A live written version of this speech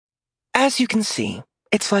As you can see,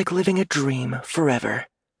 it's like living a dream forever,"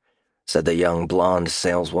 said the young blonde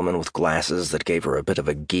saleswoman with glasses that gave her a bit of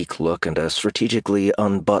a geek look and a strategically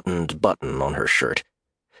unbuttoned button on her shirt.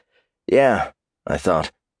 Yeah, I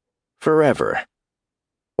thought. Forever.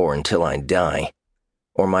 Or until I die.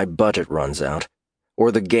 Or my budget runs out.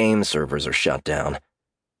 Or the game servers are shut down.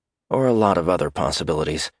 Or a lot of other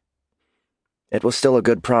possibilities. It was still a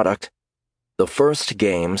good product. The first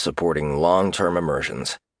game supporting long-term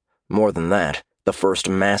immersions. More than that, the first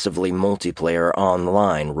massively multiplayer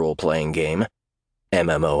online role-playing game,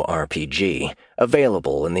 MMORPG,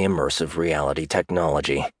 available in the immersive reality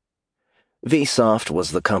technology. Vsoft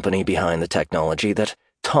was the company behind the technology that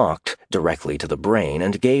talked directly to the brain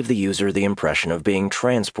and gave the user the impression of being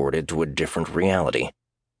transported to a different reality.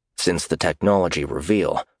 Since the technology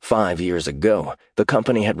reveal, 5 years ago, the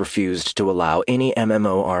company had refused to allow any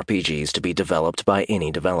MMORPGs to be developed by any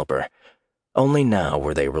developer. Only now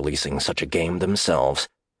were they releasing such a game themselves.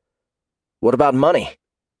 What about money?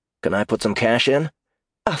 Can I put some cash in?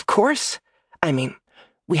 Of course. I mean,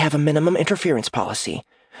 we have a minimum interference policy.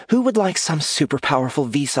 Who would like some super powerful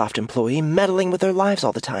Vsoft employee meddling with their lives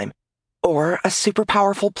all the time? Or a super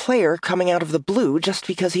powerful player coming out of the blue just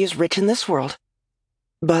because he is rich in this world?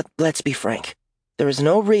 But let's be frank. There is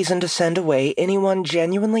no reason to send away anyone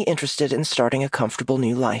genuinely interested in starting a comfortable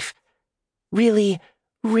new life.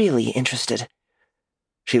 Really interested.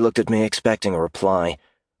 She looked at me expecting a reply,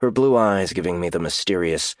 her blue eyes giving me the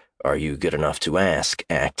mysterious, "Are you good enough to ask?"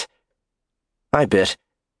 act. I bit.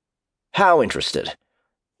 How interested?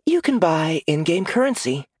 You can buy in-game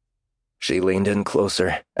currency. She leaned in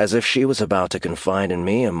closer, as if she was about to confide in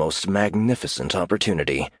me a most magnificent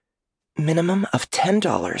opportunity. Minimum of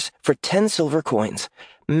 $10 for 10 silver coins.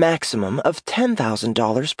 Maximum of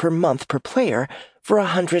 $10,000 per month per player for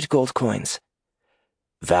 100 gold coins.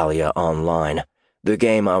 Valia Online, the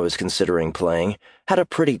game I was considering playing, had a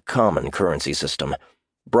pretty common currency system.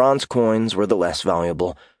 Bronze coins were the less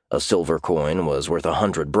valuable, a silver coin was worth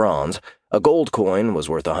 100 bronze, a gold coin was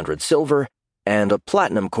worth 100 silver, and a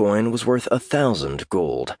platinum coin was worth 1,000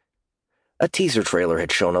 gold. A teaser trailer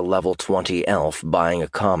had shown a level 20 elf buying a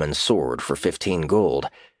common sword for 15 gold.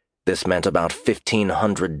 This meant about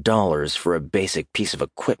 $1,500 for a basic piece of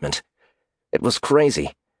equipment. It was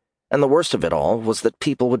crazy. And the worst of it all was that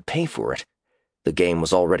people would pay for it. The game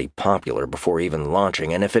was already popular before even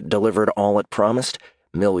launching, and if it delivered all it promised,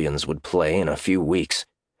 millions would play in a few weeks.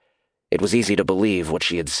 It was easy to believe what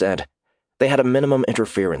she had said. They had a minimum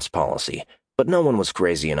interference policy, but no one was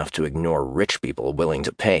crazy enough to ignore rich people willing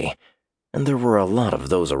to pay. And there were a lot of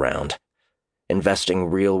those around. Investing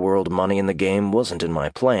real-world money in the game wasn't in my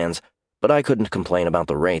plans, but I couldn't complain about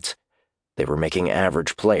the rates. They were making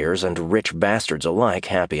average players and rich bastards alike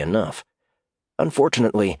happy enough.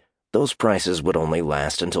 Unfortunately, those prices would only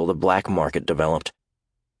last until the black market developed.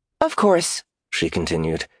 Of course, she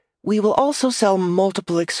continued, we will also sell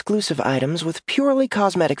multiple exclusive items with purely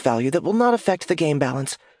cosmetic value that will not affect the game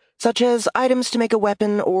balance, such as items to make a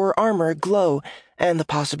weapon or armor glow, and the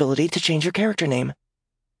possibility to change your character name.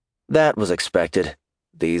 That was expected.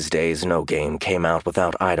 These days, no game came out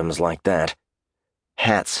without items like that.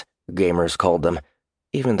 Hats, gamers called them,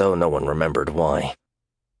 even though no one remembered why.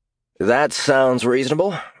 That sounds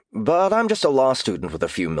reasonable, but I'm just a law student with a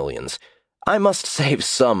few millions. I must save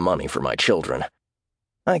some money for my children.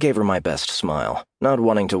 I gave her my best smile, not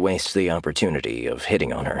wanting to waste the opportunity of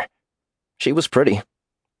hitting on her. She was pretty.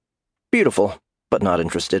 Beautiful, but not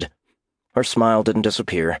interested. Her smile didn't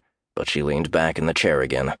disappear, but she leaned back in the chair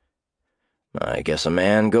again. I guess a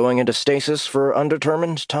man going into stasis for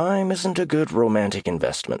undetermined time isn't a good romantic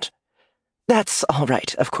investment. That's all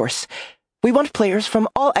right, of course. We want players from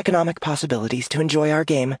all economic possibilities to enjoy our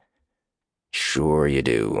game. Sure you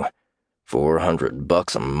do.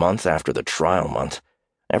 $400 a month after the trial month.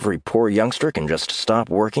 Every poor youngster can just stop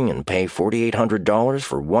working and pay $4,800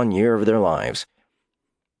 for 1 year of their lives.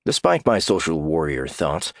 Despite my social warrior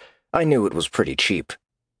thoughts, I knew it was pretty cheap.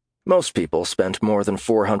 Most people spent more than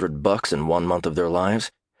 $400 in 1 month of their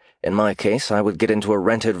lives. In my case, I would get into a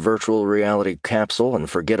rented virtual reality capsule and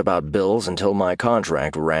forget about bills until my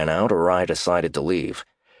contract ran out or I decided to leave.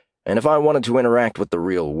 And if I wanted to interact with the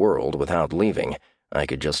real world without leaving, I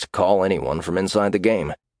could just call anyone from inside the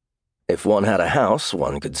game. If one had a house,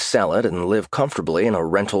 one could sell it and live comfortably in a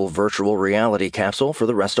rental virtual reality capsule for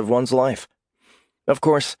the rest of one's life. Of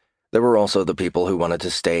course, there were also the people who wanted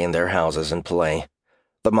to stay in their houses and play.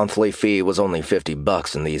 The monthly fee was only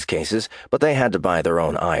 $50 in these cases, but they had to buy their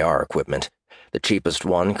own IR equipment. The cheapest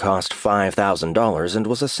one cost $5,000 and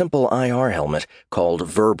was a simple IR helmet called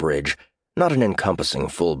Verbridge, not an encompassing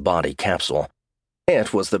full-body capsule.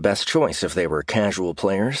 It was the best choice if they were casual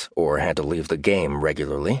players or had to leave the game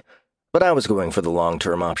regularly, but I was going for the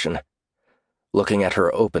long-term option. Looking at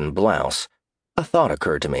her open blouse, a thought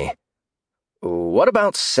occurred to me. What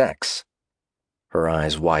about sex? Her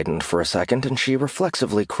eyes widened for a second and she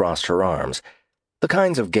reflexively crossed her arms. The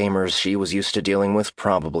kinds of gamers she was used to dealing with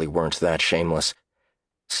probably weren't that shameless.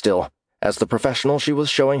 Still, as the professional she was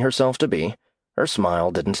showing herself to be, her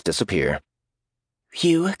smile didn't disappear.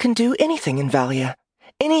 You can do anything in Valia.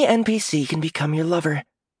 Any NPC can become your lover,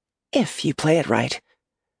 if you play it right.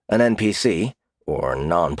 An NPC, or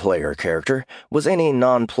non-player character, was any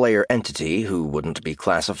non-player entity who wouldn't be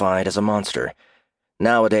classified as a monster.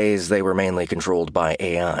 Nowadays, they were mainly controlled by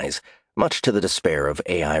AIs, much to the despair of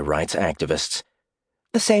AI rights activists.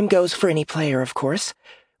 The same goes for any player, of course.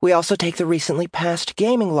 We also take the recently passed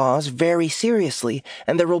gaming laws very seriously,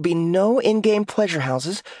 and there will be no in-game pleasure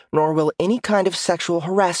houses, nor will any kind of sexual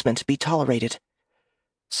harassment be tolerated.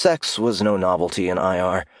 Sex was no novelty in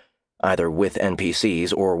IR, either with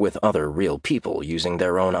NPCs or with other real people using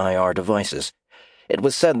their own IR devices. It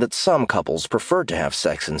was said that some couples preferred to have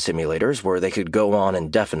sex in simulators where they could go on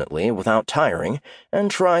indefinitely without tiring and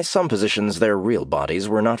try some positions their real bodies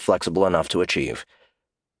were not flexible enough to achieve.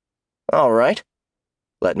 All right.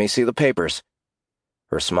 Let me see the papers.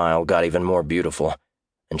 Her smile got even more beautiful,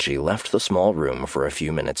 and she left the small room for a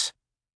few minutes.